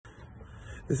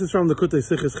This is from the Kutei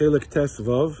Sichos Chelik Tes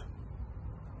Vav,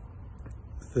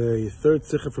 the third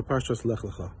Sicha for Parshas Lech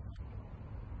Lecha.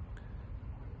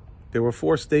 There were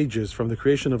 4 stages from the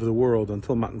creation of the world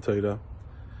until Matan Torah.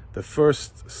 The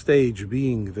first stage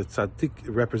being the tzaddik,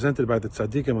 represented by the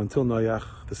tzaddikim until Noach.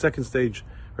 The second stage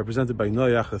represented by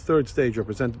Noach. The third stage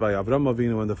represented by Avram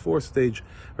Avinu, and the fourth stage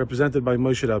represented by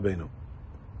Moshe Rabbeinu.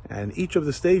 And each of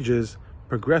the stages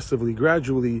progressively,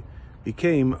 gradually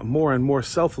became more and more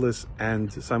selfless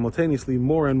and simultaneously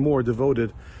more and more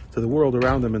devoted to the world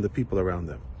around them and the people around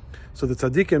them. So the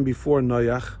tzaddikim before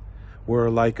Noach were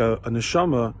like a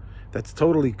neshama that's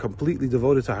totally, completely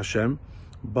devoted to Hashem,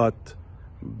 but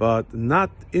not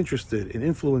interested in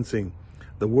influencing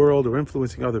the world or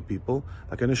influencing other people.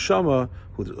 Like a neshama,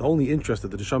 whose only interest that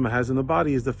the neshama has in the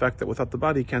body is the fact that without the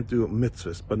body he can't do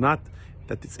mitzvahs, but not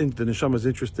that the neshama is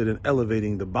interested in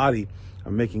elevating the body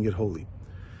or making it holy.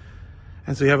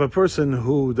 And so you have a person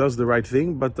who does the right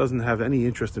thing, but doesn't have any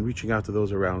interest in reaching out to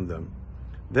those around them.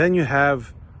 Then you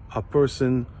have a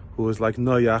person who is like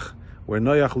Noach, where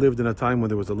Noach lived in a time when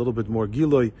there was a little bit more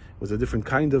Giloi, it was a different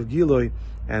kind of Giloi,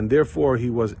 and therefore he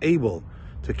was able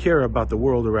to care about the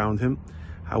world around him.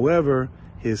 However,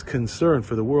 his concern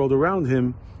for the world around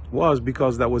him was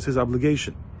because that was his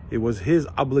obligation. It was his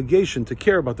obligation to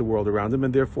care about the world around him,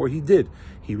 and therefore he did.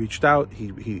 He reached out,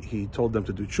 he told them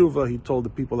to do tshuva, he told the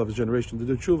people of his generation to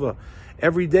do tshuva.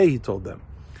 Every day he told them.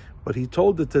 But he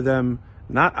told it to them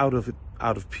not out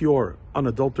of pure,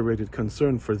 unadulterated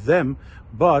concern for them,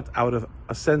 but out of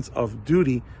a sense of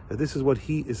duty, that this is what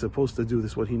he is supposed to do,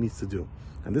 this is what he needs to do.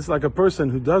 And this is like a person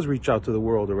who does reach out to the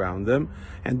world around them,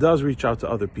 and does reach out to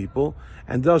other people,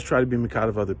 and does try to be mikad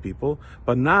of other people,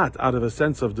 but not out of a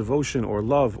sense of devotion or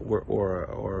love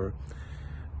or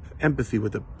empathy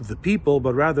with the people,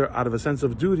 but rather out of a sense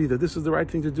of duty that this is the right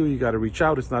thing to do. You got to reach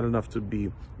out. It's not enough to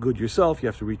be good yourself. You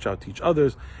have to reach out, teach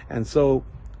others. And so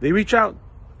they reach out,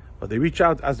 but they reach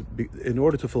out in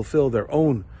order to fulfill their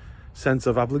own sense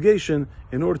of obligation,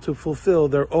 in order to fulfill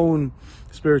their own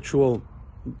spiritual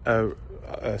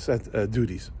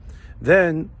duties.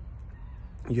 Then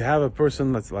you have a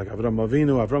person that's like Avram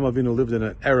Avinu. Avram Avinu lived in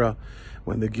an era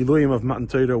when the Giluyim of Matan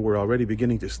Torah were already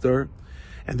beginning to stir,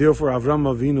 and therefore Avram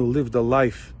Avinu lived a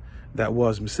life that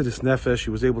was Mesiras Nefesh. He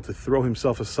was able to throw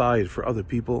himself aside for other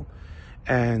people,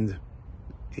 and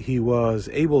he was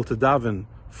able to daven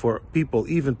for people,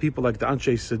 even people like the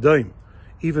Anshe Sodom,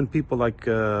 even people like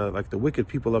the wicked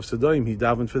people of Sodom. He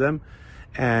davened for them,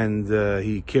 and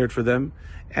he cared for them,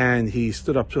 and he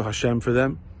stood up to Hashem for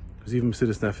them. It was even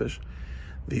Mesiras Nefesh.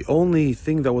 The only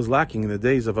thing that was lacking in the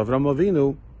days of Avram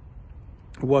Avinu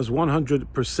was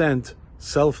 100%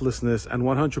 selflessness and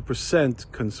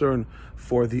 100% concern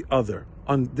for the other,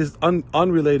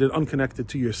 unrelated, unconnected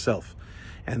to yourself.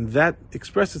 And that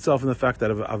expressed itself in the fact that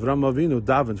Avram Avinu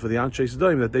davened for the Anshe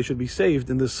Sodom that they should be saved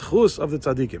in the schus of the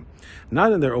tzaddikim,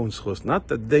 not in their own schus, not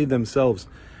that they themselves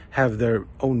have their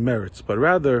own merits, but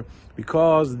rather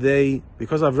because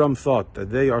Avram thought that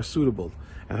they are suitable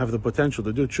and have the potential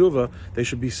to do tshuva, they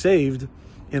should be saved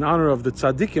in honor of the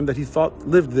tzaddikim that he thought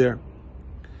lived there.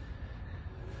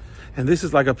 And this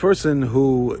is like a person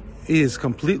who is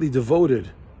completely devoted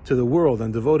to the world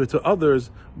and devoted to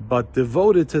others, but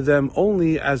devoted to them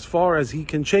only as far as he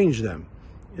can change them.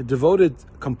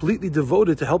 Completely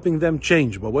devoted to helping them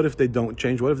change. But what if they don't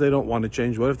change? What if they don't want to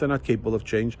change? What if they're not capable of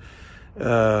change?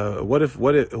 What if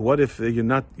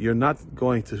you're not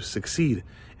going to succeed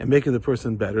in making the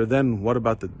person better? Then what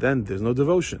about then there's no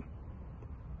devotion,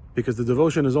 because the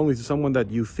devotion is only to someone that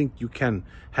you think you can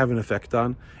have an effect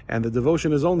on, and the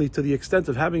devotion is only to the extent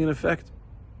of having an effect.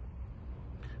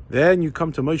 Then you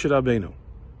come to Moshe Rabbeinu.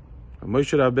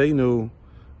 Moshe Rabbeinu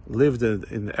lived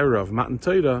in the era of Matan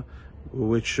Torah,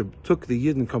 which took the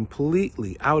Yidden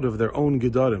completely out of their own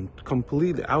gedarim,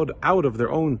 completely out of their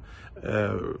own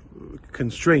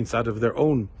constraints, out of the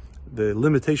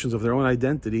limitations of their own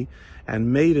identity,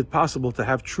 and made it possible to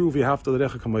have true v'ahavta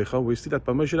l'recha kamocha. We see that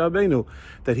by Moshe Rabbeinu,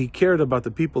 that he cared about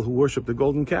the people who worship the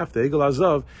golden calf, the Egel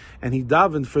Azav, and he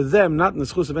davened for them, not in the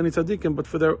schus of any tzaddikim, but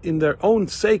for their own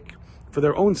sake,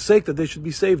 that they should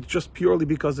be saved just purely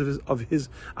because of his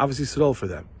obviously Yisrael for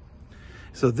them.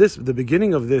 So the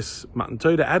beginning of this Matan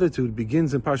Torah attitude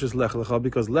begins in Parshas Lech Lecha,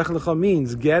 because Lech Lecha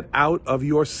means get out of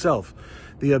yourself.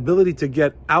 The ability to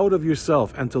get out of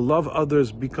yourself and to love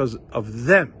others because of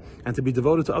them, and to be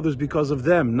devoted to others because of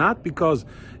them, not because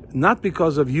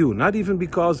of you, not even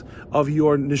because of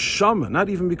your neshama, not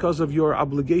even because of your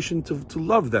obligation to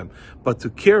love them, but to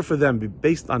care for them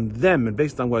based on them and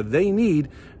based on what they need.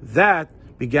 That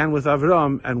began with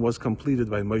Avram and was completed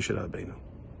by Moshe Rabbeinu.